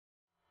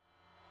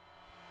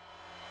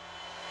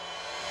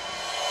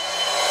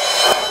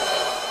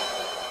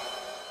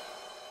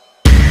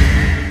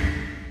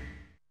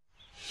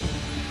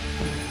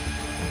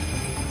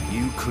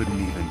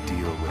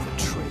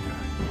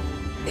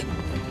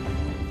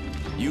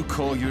You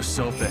call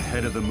yourself the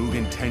head of the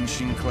Mugen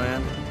Tenshin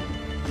clan?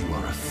 You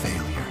are a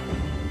failure.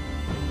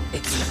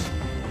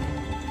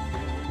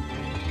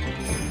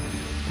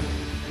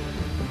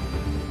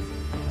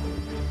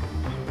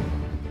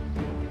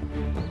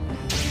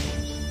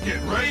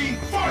 Get ready,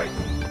 fight!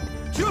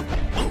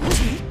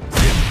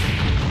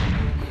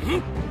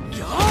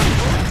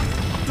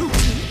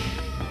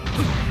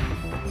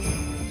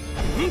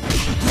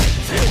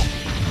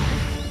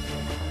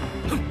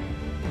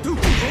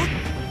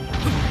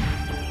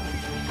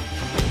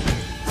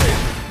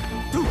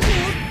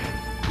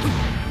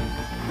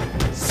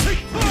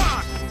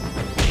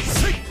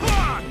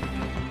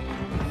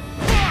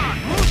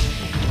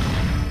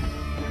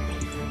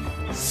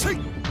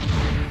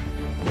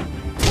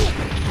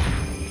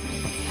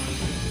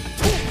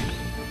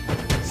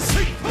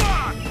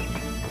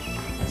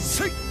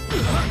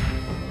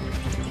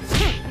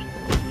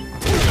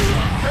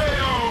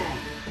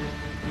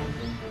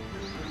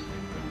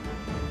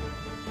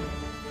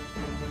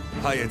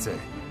 Hayate,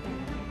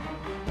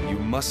 you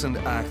mustn't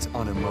act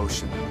on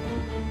emotion.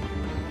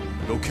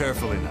 Go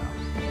carefully now.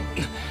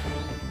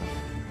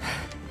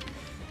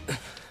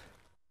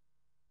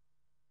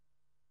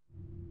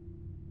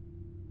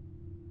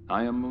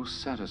 I am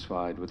most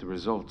satisfied with the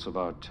results of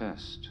our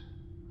test.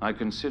 I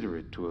consider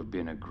it to have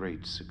been a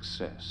great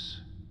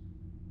success.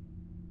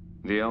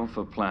 The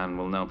Alpha plan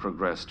will now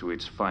progress to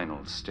its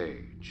final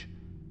stage.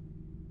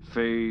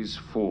 Phase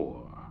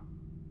 4.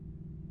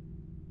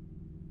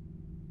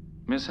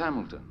 Miss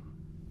Hamilton,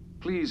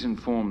 please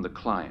inform the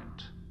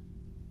client.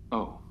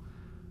 Oh,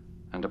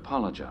 and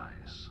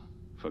apologize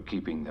for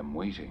keeping them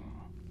waiting.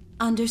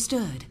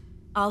 Understood.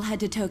 I'll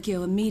head to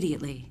Tokyo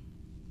immediately.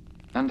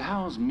 And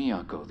how's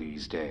Miyako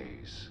these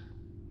days?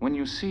 When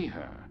you see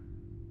her,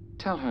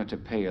 tell her to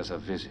pay us a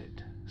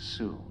visit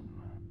soon.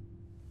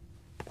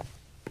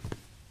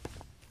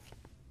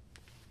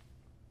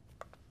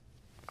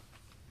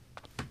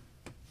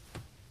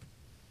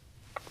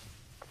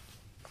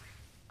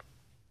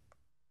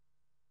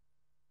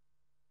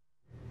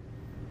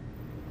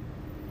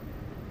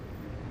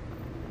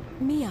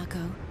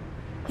 Miyako,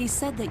 he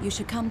said that you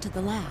should come to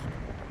the lab.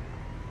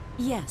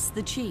 Yes,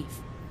 the chief.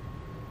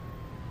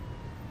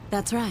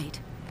 That's right.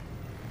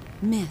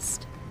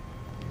 Missed.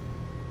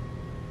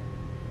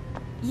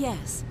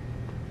 Yes.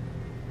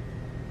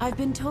 I've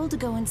been told to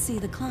go and see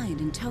the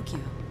client in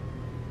Tokyo.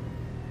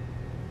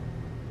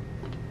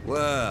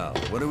 Well,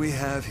 what do we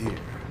have here?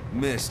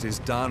 Mist is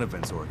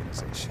Donovan's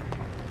organization.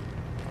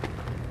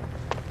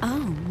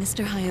 Oh,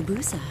 Mr.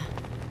 Hayabusa.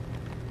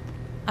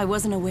 I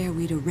wasn't aware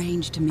we'd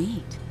arranged to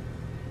meet.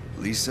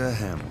 Lisa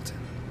Hamilton.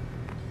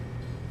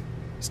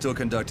 Still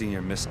conducting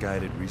your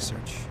misguided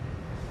research?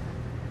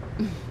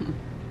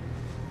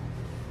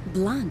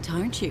 Blunt,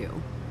 aren't you?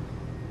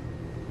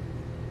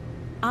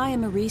 I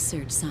am a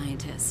research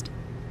scientist,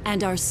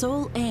 and our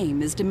sole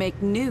aim is to make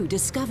new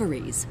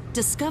discoveries.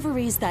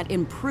 Discoveries that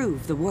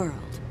improve the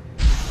world.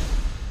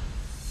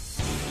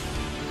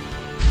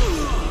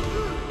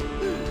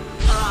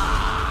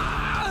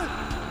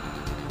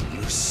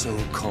 Your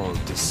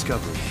so-called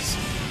discoveries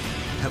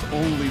have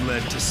only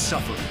led to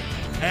suffering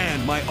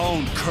and my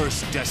own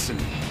cursed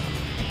destiny.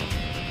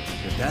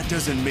 If that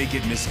doesn't make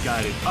it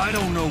misguided, I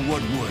don't know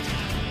what would.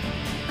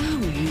 Oh,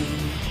 you.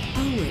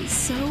 Always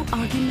so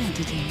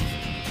argumentative.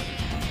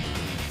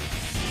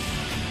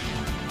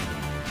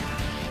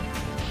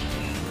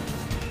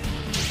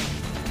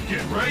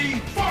 Get ready,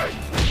 fight!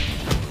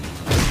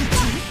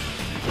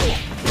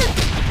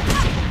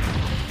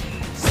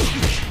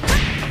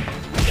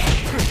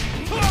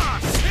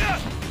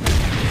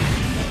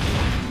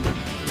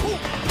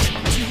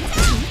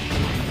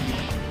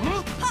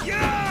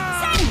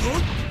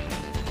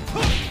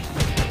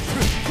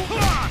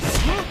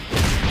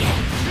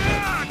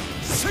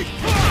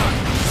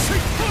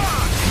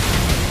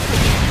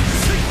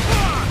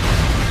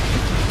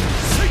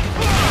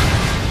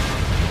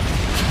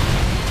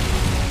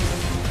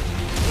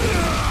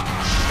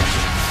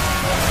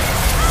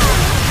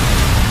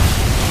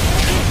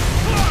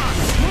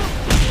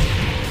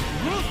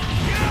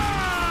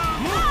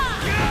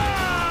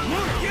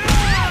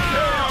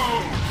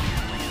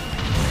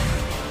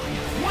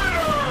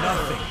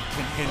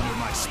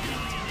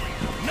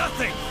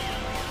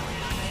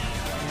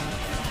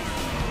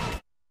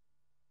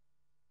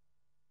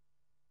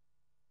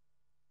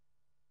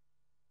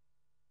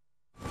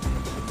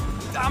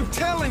 I'm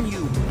telling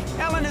you,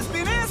 Ellen has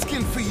been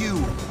asking for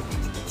you.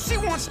 She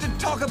wants to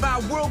talk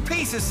about world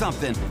peace or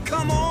something.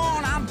 Come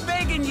on, I'm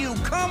begging you.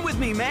 Come with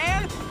me,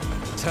 man.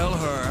 Tell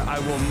her I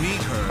will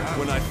meet her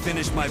when I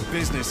finish my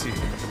business here.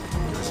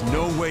 There's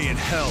no way in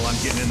hell I'm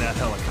getting in that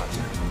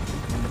helicopter.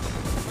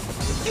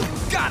 You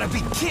gotta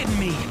be kidding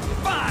me.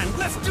 Fine,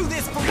 let's do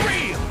this for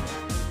real.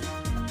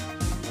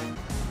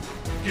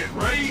 Get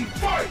ready,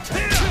 fight!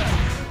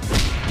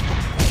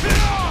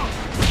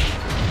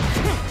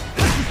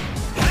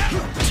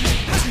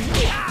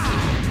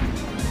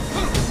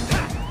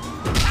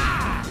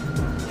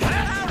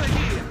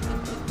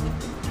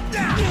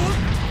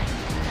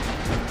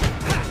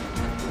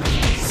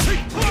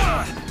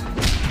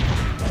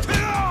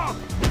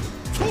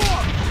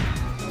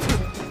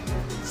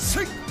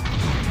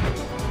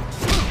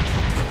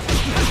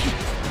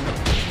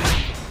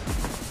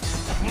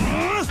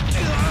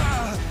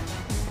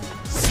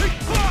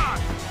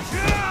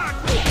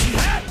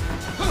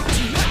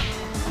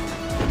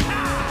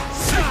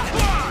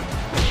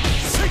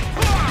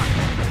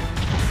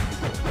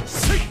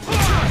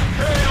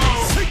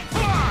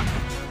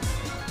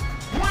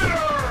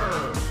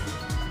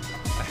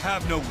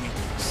 have no weakness.